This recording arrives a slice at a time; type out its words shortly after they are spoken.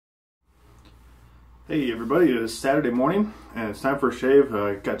Hey everybody, it is Saturday morning and it's time for a shave.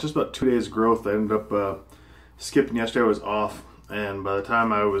 I got just about 2 days growth. I ended up skipping yesterday. I was off, and by the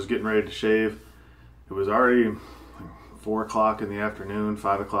time I was getting ready to shave, it was already 4 o'clock in the afternoon,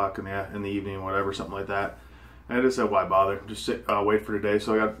 5 o'clock in the evening, whatever, something like that. And I just said, why bother? Just wait for today.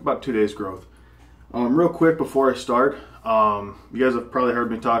 So I got about 2 days growth. Real quick before I start, you guys have probably heard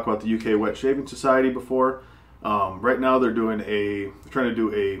me talk about the UK Wet Shaving Society before. Right now they're trying to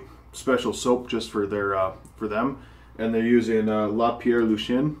do a special soap just for them, and they're using La Pierre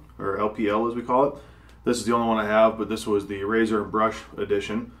Luchin, or LPL as we call it. This is the only one I have, but this was the razor and brush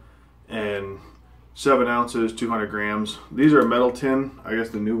edition, and 7 ounces, 200 grams. These are a metal tin. I guess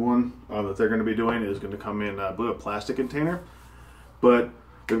the new one that they're going to be doing is going to come in, I believe, a plastic container. But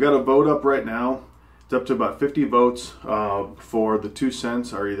they've got a vote up right now. It's up to about 50 votes for the 2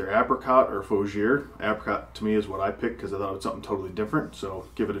 scents are either apricot or fougere. Apricot to me is what I picked because I thought it was something totally different, so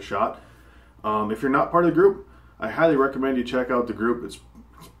give it a shot. If you're not part of the group, I highly recommend you check out the group. It's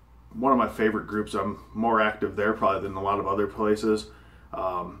one of my favorite groups. I'm more active there probably than a lot of other places.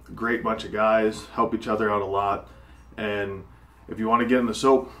 Great bunch of guys, help each other out a lot, and if you want to get in the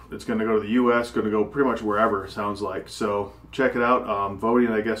soap, it's going to go to the US, going to go pretty much wherever, it sounds like. So check it out. Voting,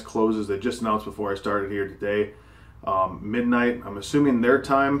 I guess, closes. They just announced before I started here today. Midnight, I'm assuming their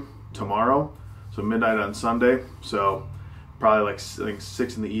time tomorrow. So midnight on Sunday. So probably like, I think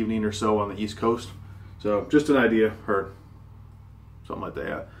 6 in the evening or so on the East Coast. So just an idea, or something like that,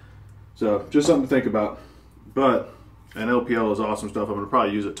 yeah. So just something to think about. But an LPL is awesome stuff. I'm going to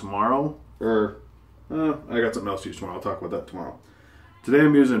probably use it tomorrow, or I got something else to use tomorrow. I'll talk about that tomorrow. Today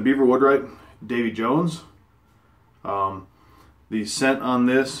I'm using Beaver Woodright Davy Jones. The scent on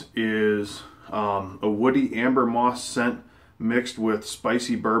this is a woody amber moss scent mixed with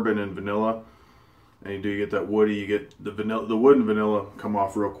spicy bourbon and vanilla. And you get that woody, you get the wood and vanilla come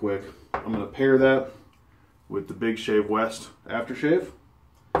off real quick. I'm going to pair that with the Big Shave West aftershave.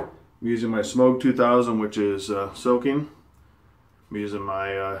 I'm using my Smoke 2000, which is soaking. I'm using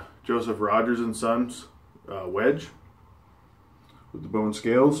my Joseph Rogers and Sons wedge with the bone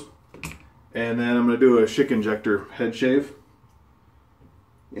scales, and then I'm going to do a Schick injector head shave.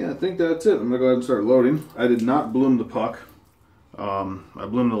 Yeah, I think that's it. I'm going to go ahead and start loading. I did not bloom the puck. I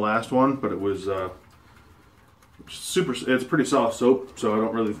bloomed the last one, but it was it's pretty soft soap, so I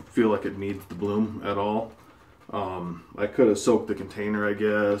don't really feel like it needs the bloom at all. I could have soaked the container, I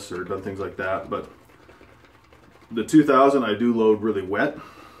guess, or done things like that, but the 2000 I do load really wet,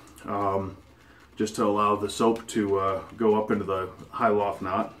 just to allow the soap to go up into the high loft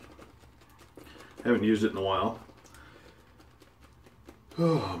knot. Haven't used it in a while.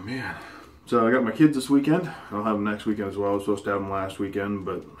 Oh man. So I got my kids this weekend. I'll have them next weekend as well. I was supposed to have them last weekend,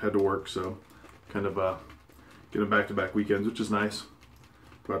 but had to work, so kind of getting back-to-back weekends, which is nice.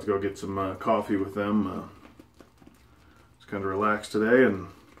 About to go get some coffee with them. Just kind of relax today and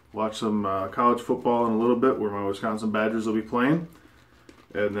watch some college football in a little bit, where my Wisconsin Badgers will be playing.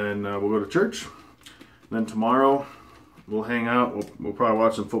 And then we'll go to church. And then tomorrow we'll hang out. We'll probably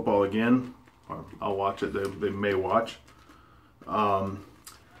watch some football again. I'll watch it. They may watch.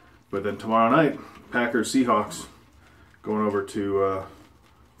 But then tomorrow night, Packers Seahawks, going over to a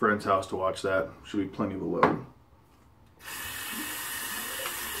friend's house to watch that. Should be plenty of a load.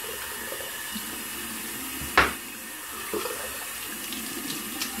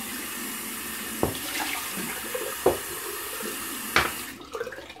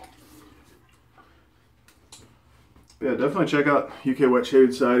 Yeah, definitely check out UK Wet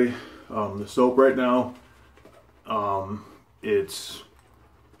Shaving Society. The soap right now, it's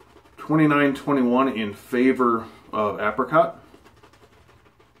 $29.21 in favor of apricot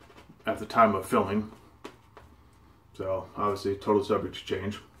at the time of filming. So obviously total subject to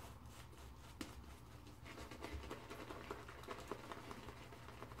change.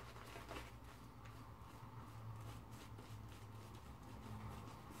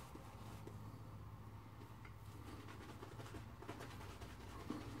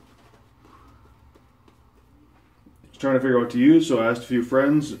 Trying to figure out what to use, so I asked a few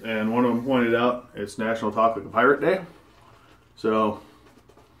friends, and one of them pointed out it's National Talk Like a Pirate Day. So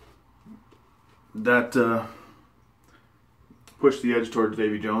that pushed the edge towards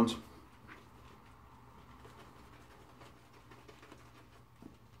Davy Jones.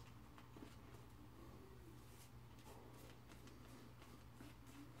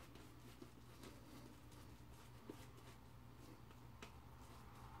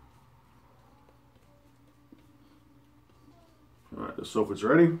 Alright, the soap is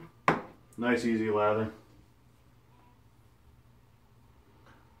ready. Nice easy lather.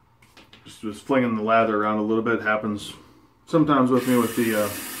 Just was flinging the lather around a little bit. It happens sometimes with me with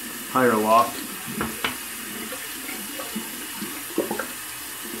the higher loft.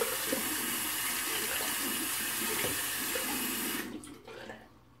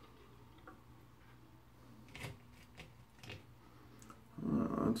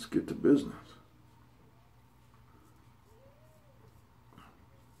 Let's get to business.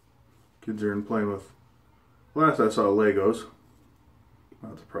 Kids are in playing with, last I saw, Legos.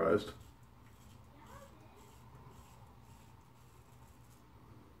 Not surprised.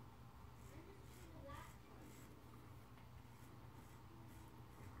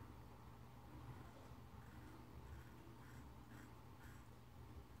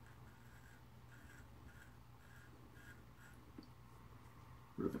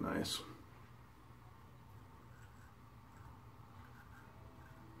 Really nice.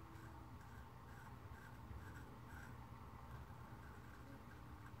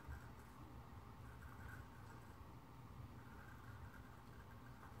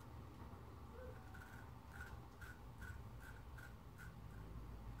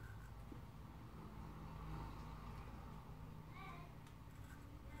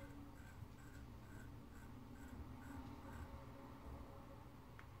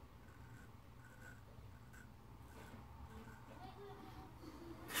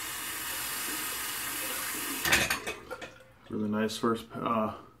 Really nice first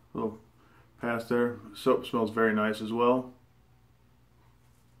little pass there. Soap smells very nice as well.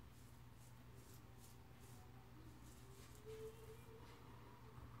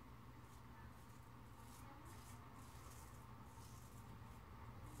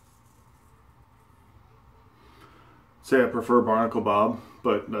 Say I prefer Barnacle Bob,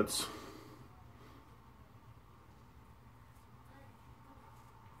 but that's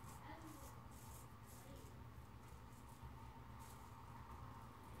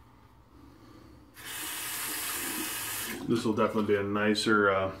this will definitely be a nicer,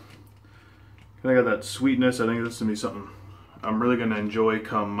 I got that sweetness. I think this is going to be something I'm really going to enjoy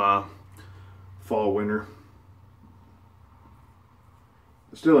come fall, winter.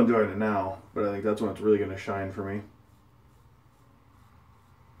 I'm still enjoying it now, but I think that's when it's really going to shine for me.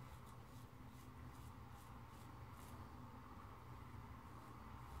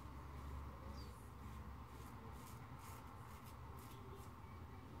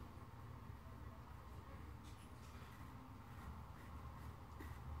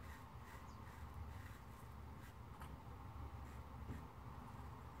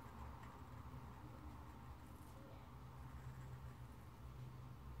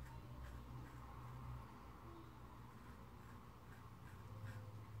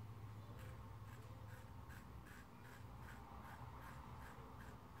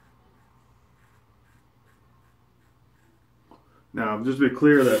 Now, just to be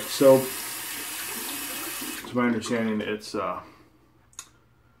clear, that soap, to my understanding, it's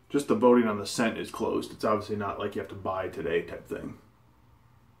just the voting on the scent is closed. It's obviously not like you have to buy today type thing.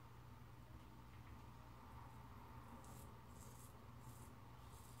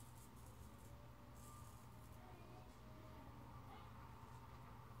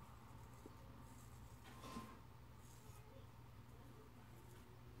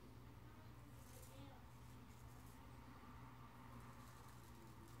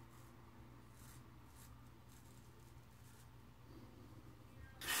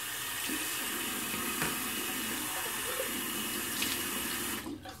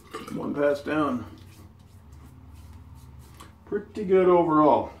 One pass down. Pretty good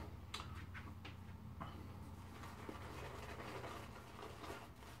overall.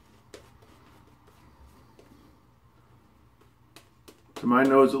 To my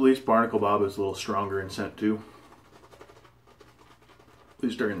nose, at least, Barnacle Bob is a little stronger in scent too. At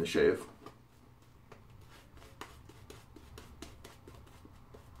least during the shave.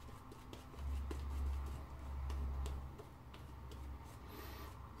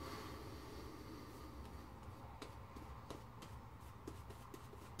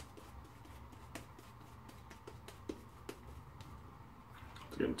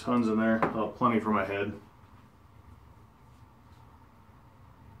 Getting tons in there, plenty for my head.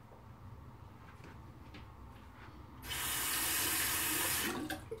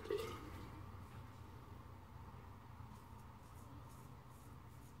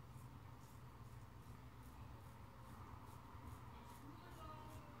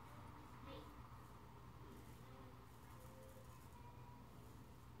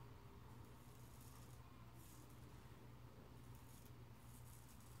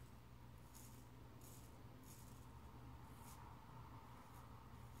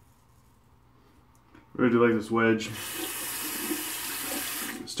 Really do like this wedge.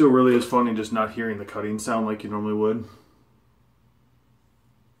 It still really is funny just not hearing the cutting sound like you normally would.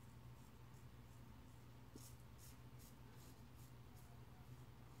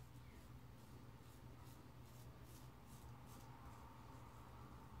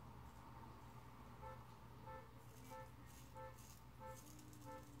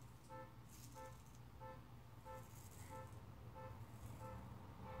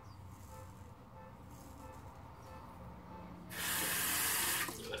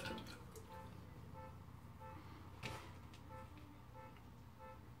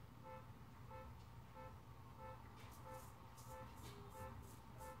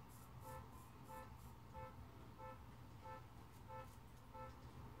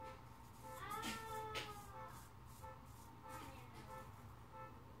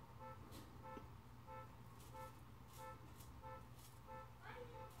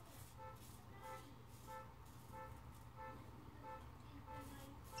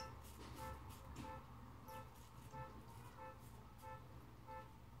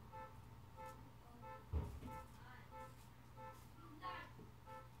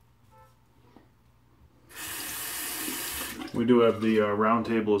 We do have the round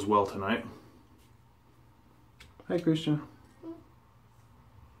table as well tonight. Hi, Christian.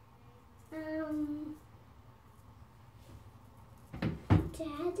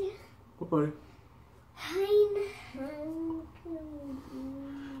 Dad. What, buddy? I'm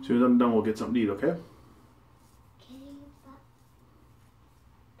As soon as I'm done, we'll get something to eat, okay? Okay, but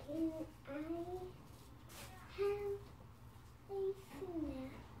can I have a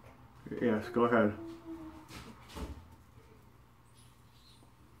snack? Yes, go ahead.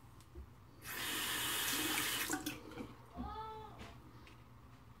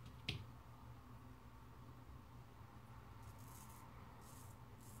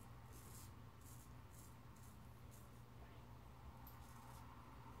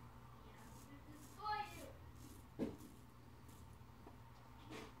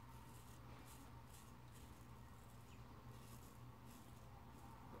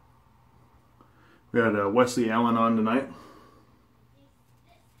 We had Wesley Allen on tonight.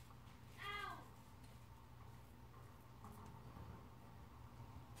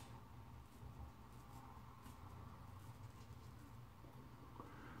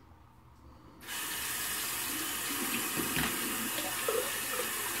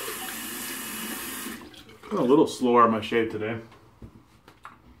 I'm a little slower on my shave today.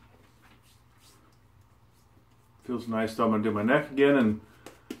 Feels nice though. I'm going to do my neck again and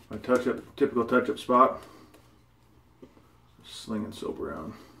my typical touch-up spot. Sling and soap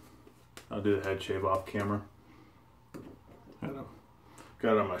around. I'll do the head shave off camera. Got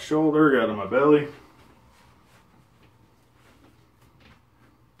it on my shoulder, got it on my belly.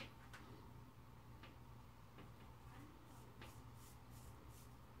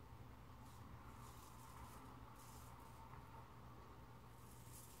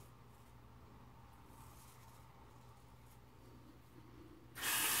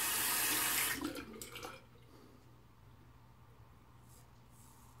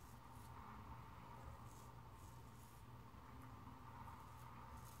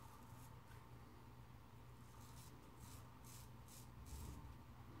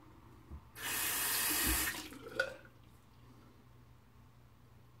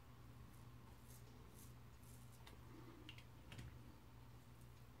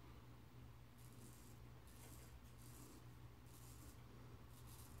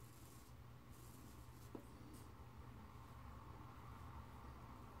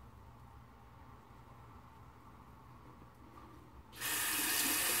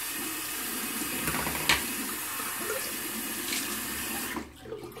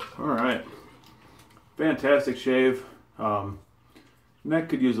 All right, fantastic shave. Neck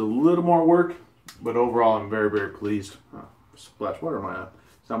could use a little more work, but overall I'm very, very pleased. Splash water in my eye.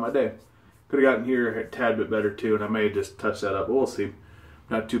 It's not my day. Could have gotten here a tad bit better too, and I may just touch that up, but we'll see.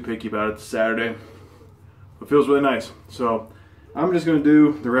 Not too picky about it. It's Saturday. It feels really nice. So I'm just going to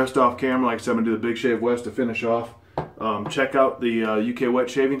do the rest off camera. Like I said, I'm going to do the Big Shave West to finish off. Check out the UK Wet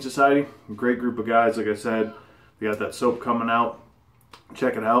Shaving Society. Great group of guys. Like I said, we got that soap coming out.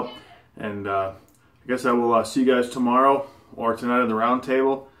 Check it out. And I guess I will see you guys tomorrow or tonight on the round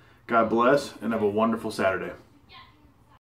table. God bless and have a wonderful Saturday.